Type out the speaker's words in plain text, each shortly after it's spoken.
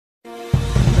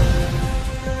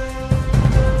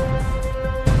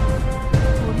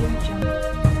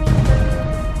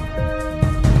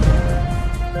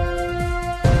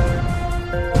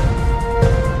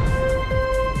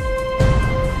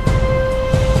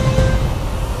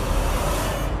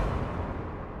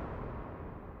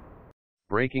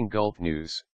Breaking Gulf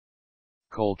News.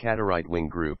 KolkataRight wing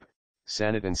group,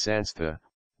 Sanatan Sanstha,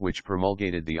 which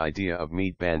promulgated the idea of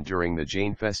meat ban during the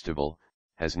Jain festival,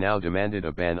 has now demanded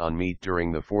a ban on meat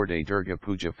during the 4-day Durga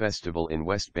Puja festival in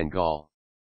West Bengal.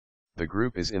 The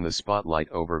group is in the spotlight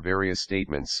over various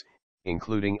statements,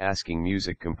 including asking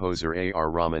music composer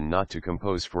A.R. Rahman not to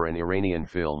compose for an Iranian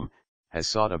film, has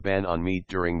sought a ban on meat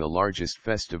during the largest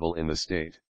festival in the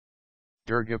state.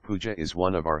 Durga Puja is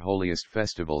one of our holiest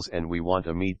festivals and we want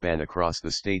a meat ban across the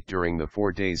state during the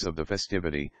 4 days of the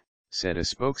festivity, said a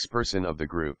spokesperson of the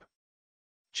group.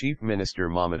 Chief Minister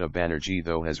Mamata Banerjee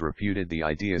though has refuted the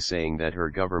idea, saying that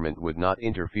her government would not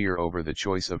interfere over the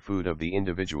choice of food of the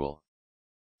individual.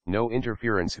 No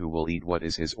interference, who will eat what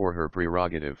is his or her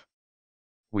prerogative.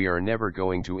 We are never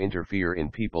going to interfere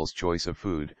in people's choice of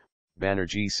food,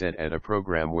 Banerjee said at a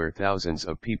program where thousands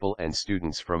of people and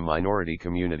students from minority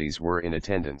communities were in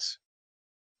attendance.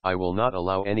 I will not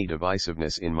allow any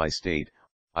divisiveness in my state.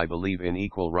 I believe in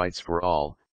equal rights for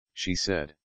all, she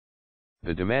said.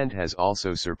 The demand has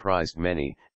also surprised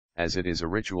many, as it is a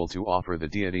ritual to offer the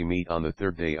deity meat on the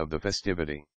 3rd day of the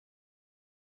festivity.